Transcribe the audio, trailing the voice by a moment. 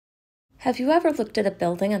Have you ever looked at a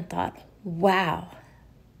building and thought, wow,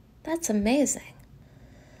 that's amazing?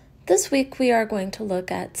 This week we are going to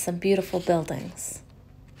look at some beautiful buildings.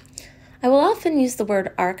 I will often use the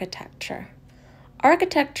word architecture.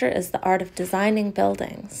 Architecture is the art of designing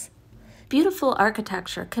buildings. Beautiful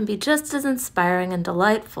architecture can be just as inspiring and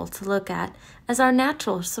delightful to look at as our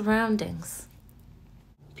natural surroundings.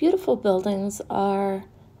 Beautiful buildings are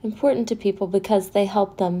important to people because they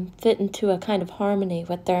help them fit into a kind of harmony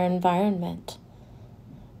with their environment.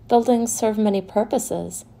 Buildings serve many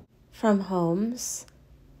purposes, from homes,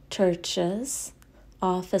 churches,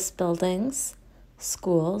 office buildings,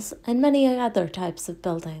 schools, and many other types of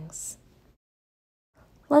buildings.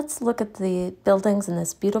 Let's look at the buildings in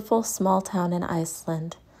this beautiful small town in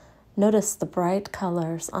Iceland. Notice the bright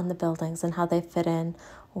colors on the buildings and how they fit in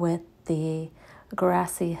with the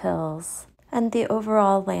grassy hills and the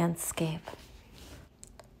overall landscape.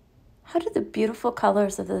 How do the beautiful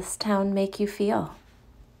colors of this town make you feel?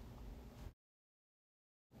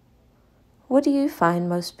 What do you find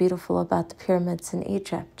most beautiful about the pyramids in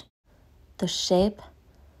Egypt? The shape,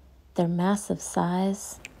 their massive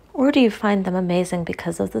size? Or do you find them amazing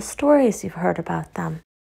because of the stories you've heard about them?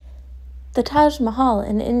 The Taj Mahal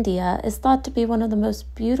in India is thought to be one of the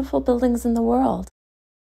most beautiful buildings in the world.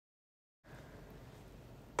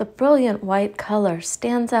 The brilliant white color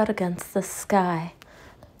stands out against the sky.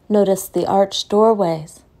 Notice the arched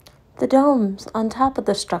doorways, the domes on top of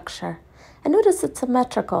the structure, and notice it's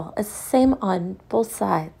symmetrical. It's the same on both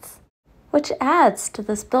sides, which adds to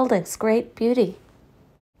this building's great beauty.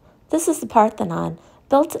 This is the Parthenon,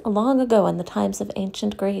 built long ago in the times of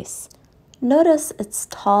ancient Greece. Notice its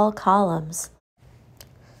tall columns.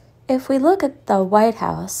 If we look at the White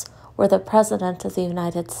House, where the President of the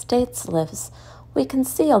United States lives, we can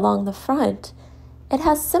see along the front, it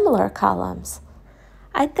has similar columns.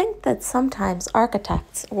 I think that sometimes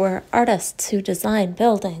architects or artists who design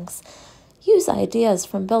buildings use ideas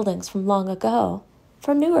from buildings from long ago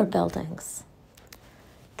for newer buildings.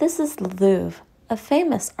 This is the Louvre, a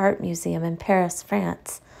famous art museum in Paris,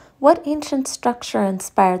 France. What ancient structure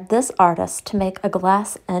inspired this artist to make a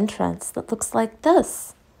glass entrance that looks like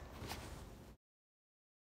this?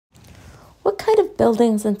 What kind of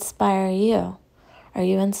buildings inspire you? Are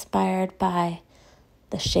you inspired by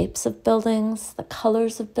the shapes of buildings, the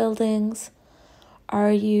colors of buildings?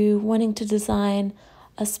 Are you wanting to design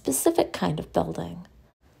a specific kind of building,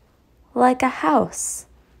 like a house,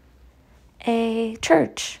 a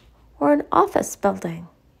church, or an office building?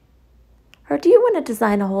 Or do you want to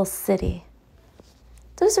design a whole city?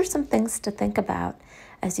 Those are some things to think about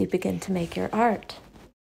as you begin to make your art.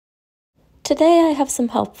 Today I have some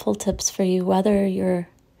helpful tips for you, whether you're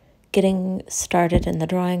getting started in the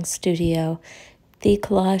drawing studio, the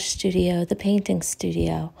collage studio, the painting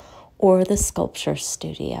studio, or the sculpture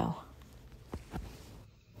studio.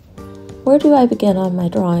 Where do I begin on my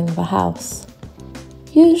drawing of a house?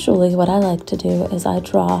 Usually what I like to do is I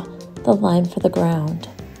draw the line for the ground.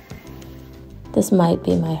 This might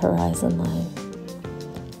be my horizon line.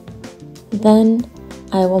 Then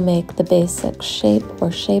I will make the basic shape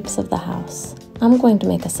or shapes of the house. I'm going to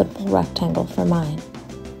make a simple rectangle for mine.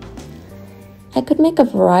 I could make a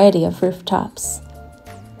variety of rooftops.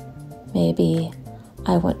 Maybe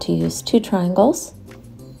I want to use 2 triangles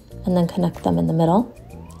and then connect them in the middle.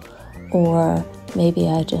 Or maybe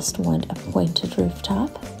I just want a pointed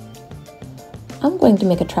rooftop. I'm going to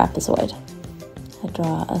make a trapezoid. I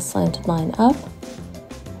draw a slanted line up,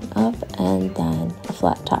 and then a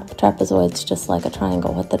flat top. Trapezoid's just like a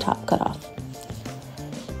triangle with the top cut off.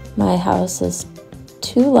 My house is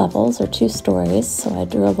 2 levels or 2 stories, so I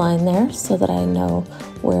drew a line there so that I know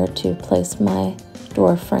where to place my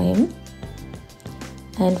door frame.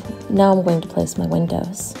 And now I'm going to place my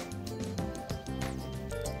windows.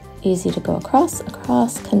 Easy to go across,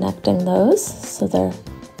 connecting those so they're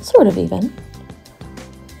sort of even.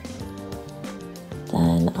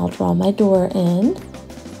 Then I'll draw my door in.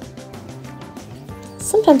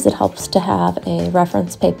 Sometimes it helps to have a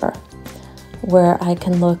reference paper where I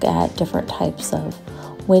can look at different types of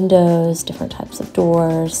windows, different types of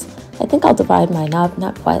doors. I think I'll divide mine up,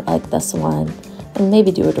 not quite like this one, and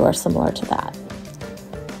maybe do a door similar to that.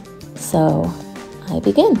 So I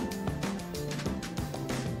begin.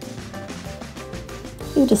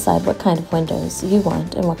 You decide what kind of windows you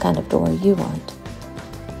want and what kind of door you want.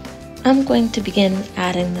 I'm going to begin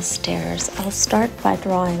adding the stairs. I'll start by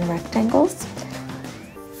drawing rectangles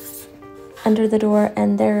under the door,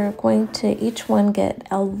 and they're going to each one get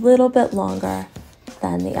a little bit longer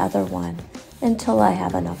than the other one until I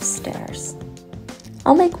have enough stairs.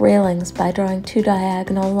 I'll make railings by drawing 2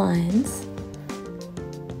 diagonal lines,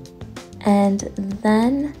 and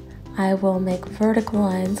then I will make vertical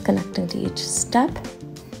lines connecting to each step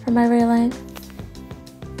for my railing,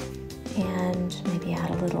 and maybe add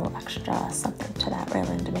a little extra something to that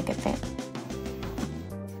railing to make it fancy.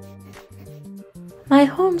 My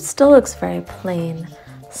home still looks very plain,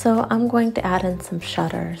 so I'm going to add in some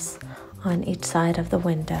shutters on each side of the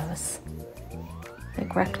windows.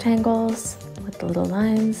 Like rectangles with the little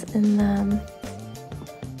lines in them.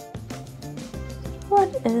 What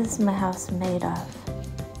is my house made of?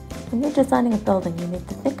 When you're designing a building, you need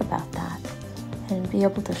to think about that and be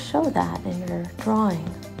able to show that in your drawing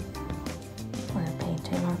or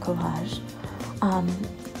painting or collage.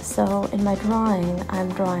 So in my drawing, I'm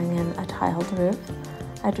drawing in a tiled roof.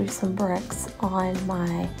 I drew some bricks on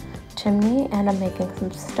my chimney, and I'm making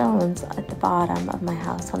some stones at the bottom of my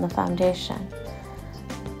house on the foundation.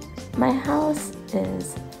 My house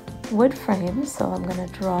is wood frame, so I'm going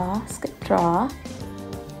to skip draw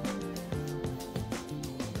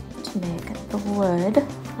to make the wood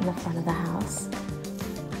on the front of the house.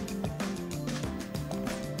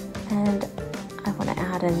 And I want to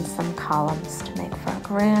add in some columns to make for a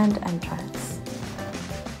grand entrance.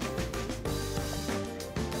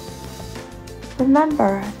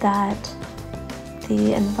 Remember that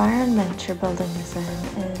the environment your building is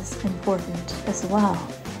in is important as well.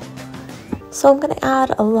 So I'm going to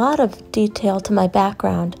add a lot of detail to my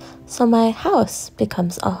background so my house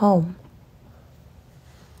becomes a home.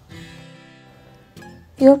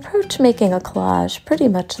 You approach making a collage pretty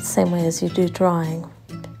much the same way as you do drawing.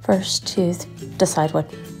 First, you decide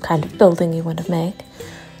what kind of building you want to make.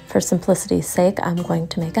 For simplicity's sake, I'm going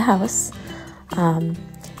to make a house.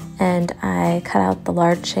 And I cut out the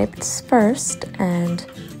large shapes first and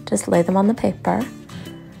just lay them on the paper.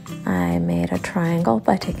 I made a triangle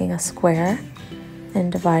by taking a square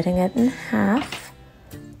and dividing it in half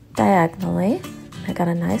diagonally. I got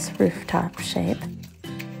a nice rooftop shape.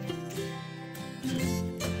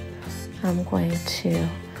 I'm going to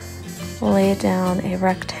lay down a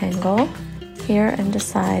rectangle here and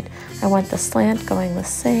decide I want the slant going the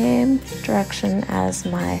same direction as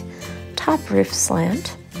my top roof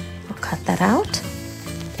slant. I'll cut that out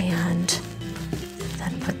and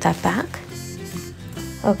then put that back.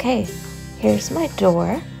 Okay, here's my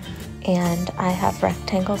door, and I have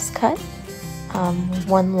rectangles cut,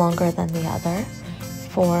 one longer than the other,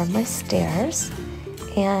 for my stairs.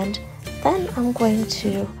 And then I'm going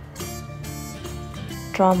to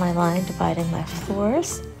draw my line dividing my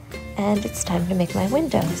floors, and it's time to make my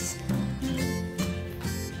windows.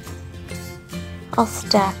 I'll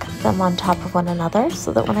stack them on top of one another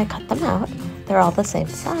so that when I cut them out, they're all the same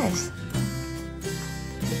size.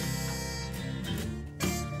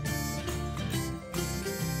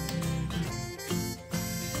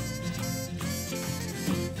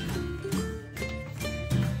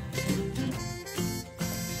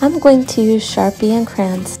 I'm going to use Sharpie and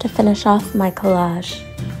crayons to finish off my collage.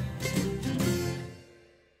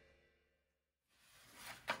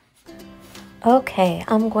 Okay,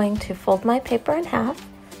 I'm going to fold my paper in half,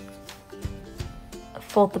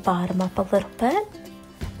 fold the bottom up a little bit,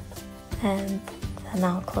 and then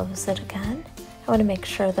I'll close it again. I want to make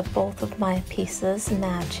sure that both of my pieces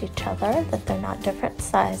match each other, that they're not different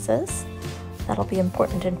sizes. That'll be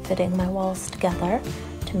important in fitting my walls together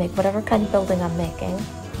to make whatever kind of building I'm making.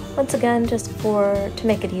 Once again, just to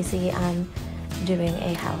make it easy, I'm doing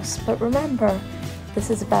a house. But remember,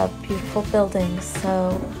 this is about beautiful buildings,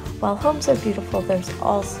 so while homes are beautiful, there's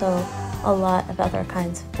also a lot of other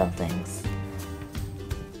kinds of buildings.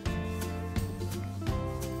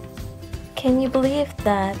 Can you believe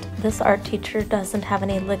that this art teacher doesn't have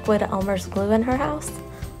any liquid Elmer's glue in her house?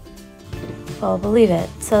 Well, believe it.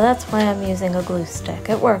 So that's why I'm using a glue stick.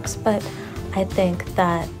 It works, but I think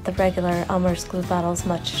that the regular Elmer's glue bottle is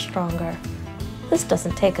much stronger. This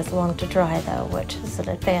doesn't take as long to dry though, which is an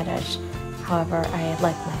advantage. However, I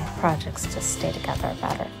like my projects to stay together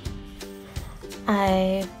better.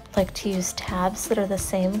 I like to use tabs that are the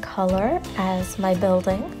same color as my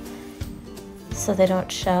building so they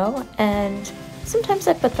don't show, and sometimes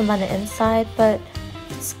I put them on the inside, but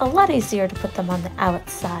it's a lot easier to put them on the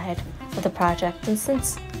outside of the project. And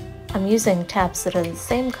since I'm using tabs that are the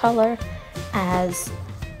same color as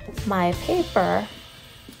my paper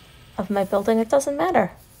of my building, it doesn't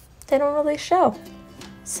matter. They don't really show.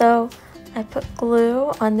 So I put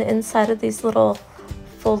glue on the inside of these little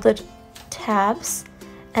folded tabs,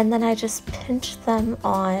 and then I just pinch them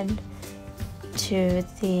on to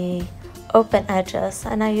the open edges,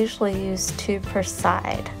 and I usually use 2 per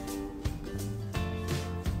side.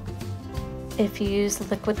 If you use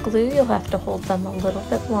liquid glue, you'll have to hold them a little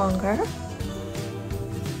bit longer.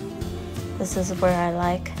 This is where I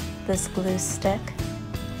like this glue stick.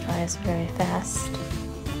 dries very fast.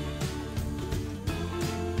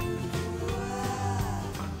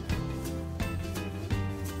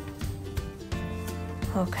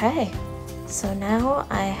 Okay, so now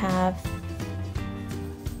I have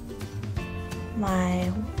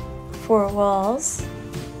my 4 walls.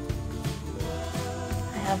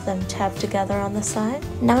 I have them tabbed together on the side.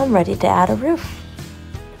 Now I'm ready to add a roof.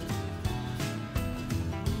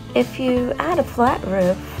 If you add a flat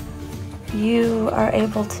roof, you are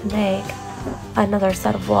able to make another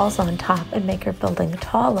set of walls on top and make your building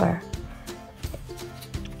taller.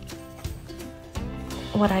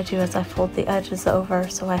 What I do is I fold the edges over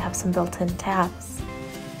so I have some built-in tabs.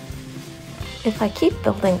 If I keep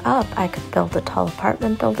building up, I could build a tall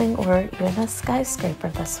apartment building or even a skyscraper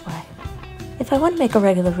this way. If I want to make a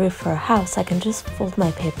regular roof for a house, I can just fold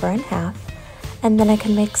my paper in half, and then I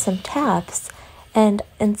can make some tabs. And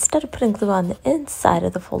instead of putting glue on the inside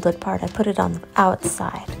of the folded part, I put it on the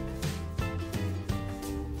outside.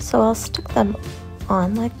 So I'll stick them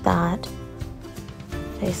on like that,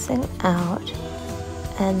 facing out,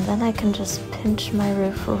 and then I can just pinch my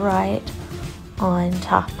roof right on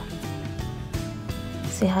top.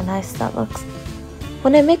 See how nice that looks?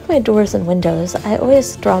 When I make my doors and windows, I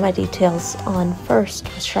always draw my details on first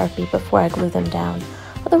with Sharpie before I glue them down.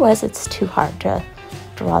 Otherwise, it's too hard to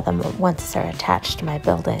draw them once they're attached to my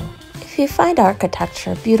building. If you find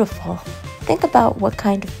architecture beautiful, think about what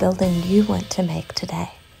kind of building you want to make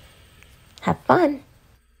today. Have fun!